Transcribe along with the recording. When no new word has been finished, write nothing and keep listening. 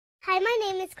Hi, my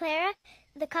name is Clara,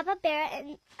 the capybara,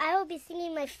 and I will be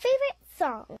singing my favorite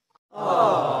song.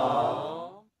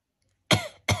 Aww.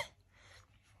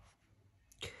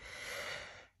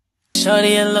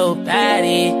 Shorty a little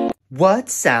baddie. What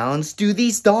sounds do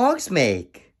these dogs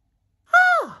make?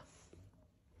 Ah.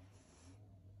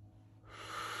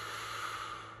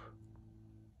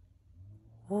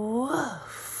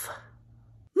 Woof.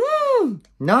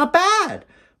 Not bad.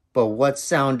 But what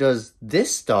sound does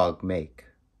this dog make?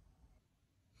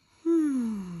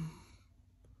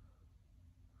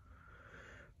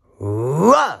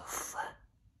 Woof.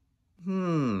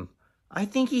 I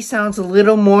think he sounds a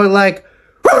little more like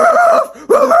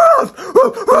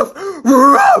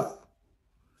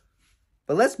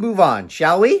But let's move on,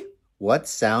 shall we? What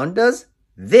sound does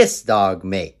this dog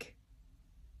make?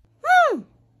 Ruff.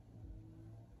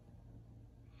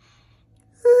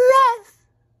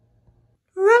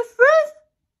 Ruff, ruff.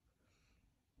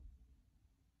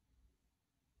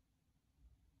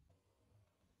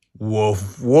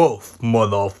 Woof, woof,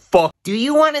 motherfucker. Do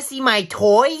you want to see my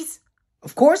toys?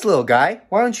 Of course, little guy.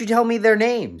 Why don't you tell me their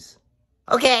names?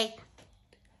 Okay.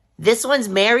 This one's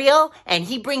Mario, and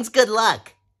he brings good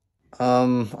luck.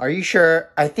 Are you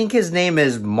sure? I think his name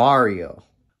is Mario.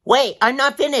 Wait, I'm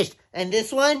not finished. And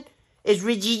this one is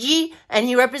Rijiji, and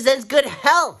he represents good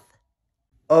health.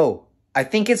 Oh, I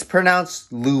think it's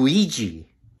pronounced Luigi.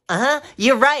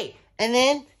 You're right. And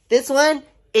then this one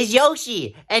is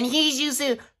Yoshi, and he's used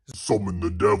to summon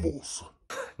the devils.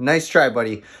 Nice try,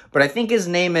 buddy. But I think his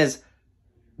name is...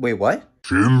 Wait, what?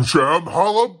 Shim Sham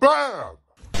Halabam!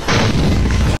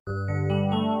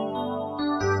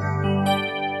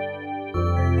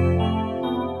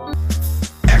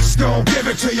 X gon' give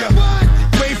it to you.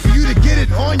 Wait for you to get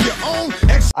it on your own.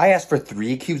 I asked for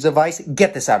 3 cubes of ice.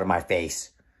 Get this out of my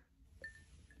face.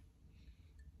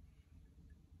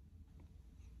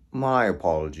 My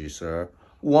apologies, sir.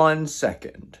 1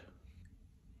 second.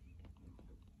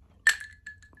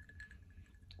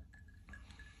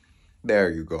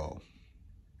 There you go.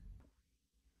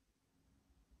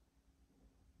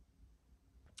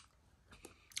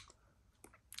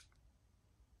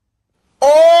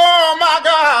 Oh my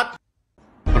God!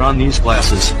 Put on these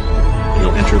glasses, and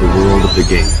you'll enter the world of the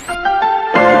game.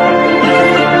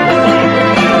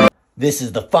 This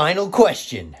is the final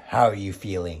question. How are you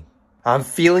feeling? I'm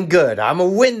feeling good. I'm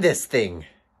gonna win this thing.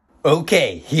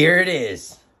 Okay, here it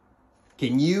is.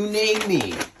 Can you name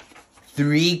me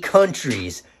 3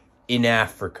 countries in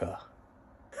Africa?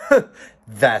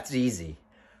 That's easy.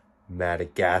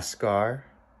 Madagascar.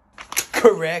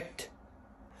 Correct.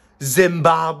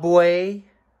 Zimbabwe.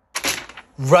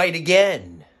 Right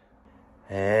again.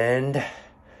 And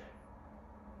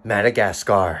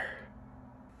Madagascar.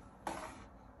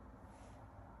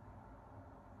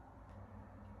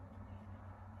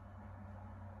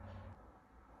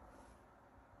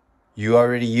 You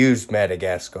already used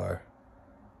Madagascar.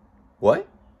 What?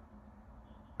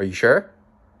 Are you sure?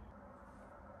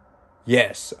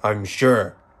 Yes, I'm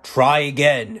sure. Try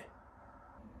again.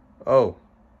 Oh.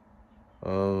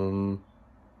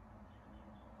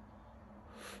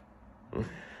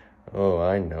 Oh,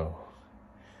 I know.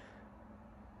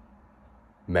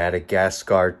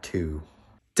 Madagascar 2.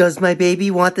 Does my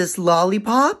baby want this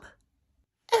lollipop?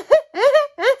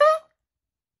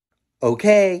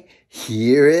 Okay,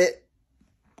 hear it.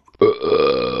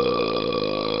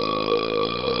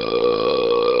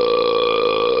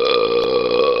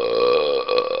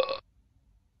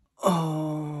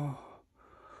 Oh.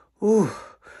 Ooh.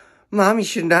 Mommy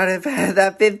should not have had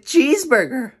that 5th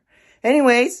cheeseburger.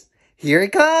 Anyways, here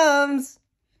it comes.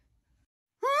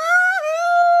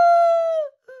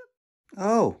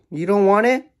 Oh, you don't want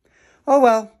it? Oh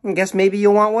well, I guess maybe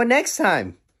you'll want one next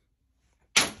time.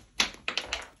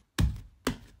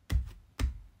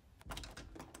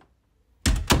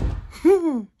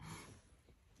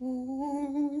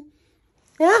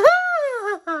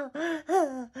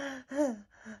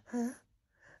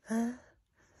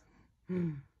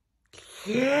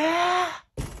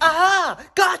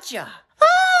 Gotcha!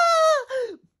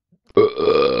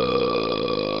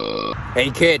 Hey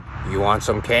kid, you want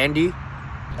some candy?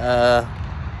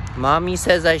 Mommy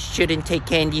says I shouldn't take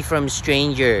candy from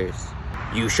strangers.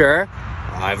 You sure?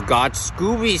 I've got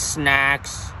Scooby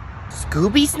snacks.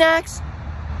 Scooby snacks?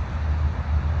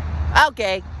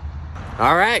 Okay.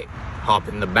 Alright, hop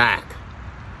in the back.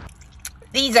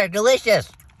 These are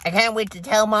delicious. I can't wait to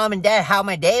tell Mom and Dad how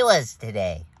my day was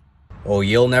today. Oh,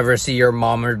 you'll never see your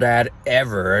mom or dad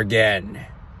ever again.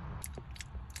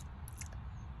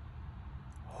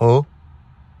 Huh?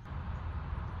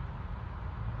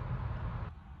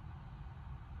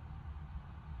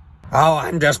 Oh,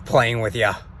 I'm just playing with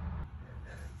ya.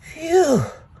 Phew.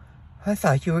 I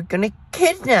thought you were gonna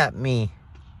kidnap me.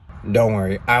 Don't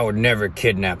worry, I would never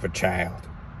kidnap a child.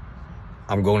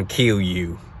 I'm gonna kill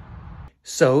you.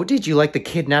 So, did you like the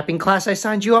kidnapping class I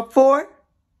signed you up for?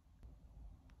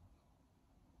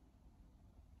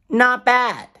 Not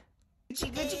bad.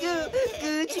 Gucci, Gucci,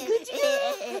 Gucci, Gucci,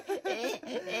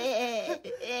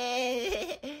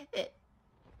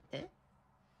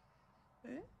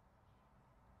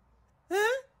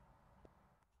 Huh?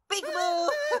 Peekaboo!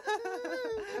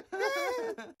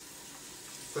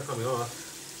 It's not coming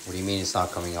off. What do you mean it's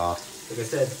not coming off? Like I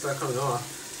said, it's not coming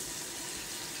off.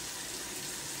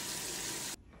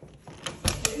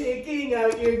 Picking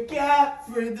out your cat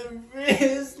for the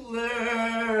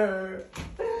Rizzler.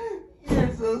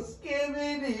 You're so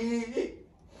skibbity.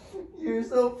 You're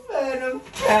so fan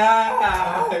of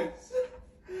cats.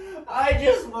 I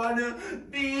just wanna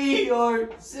be your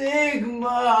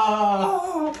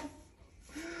Sigma.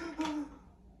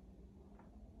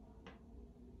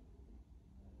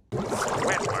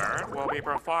 Whitworth will be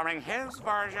performing his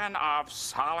version of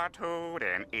Solitude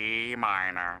in E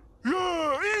minor.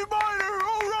 Yeah, E minor!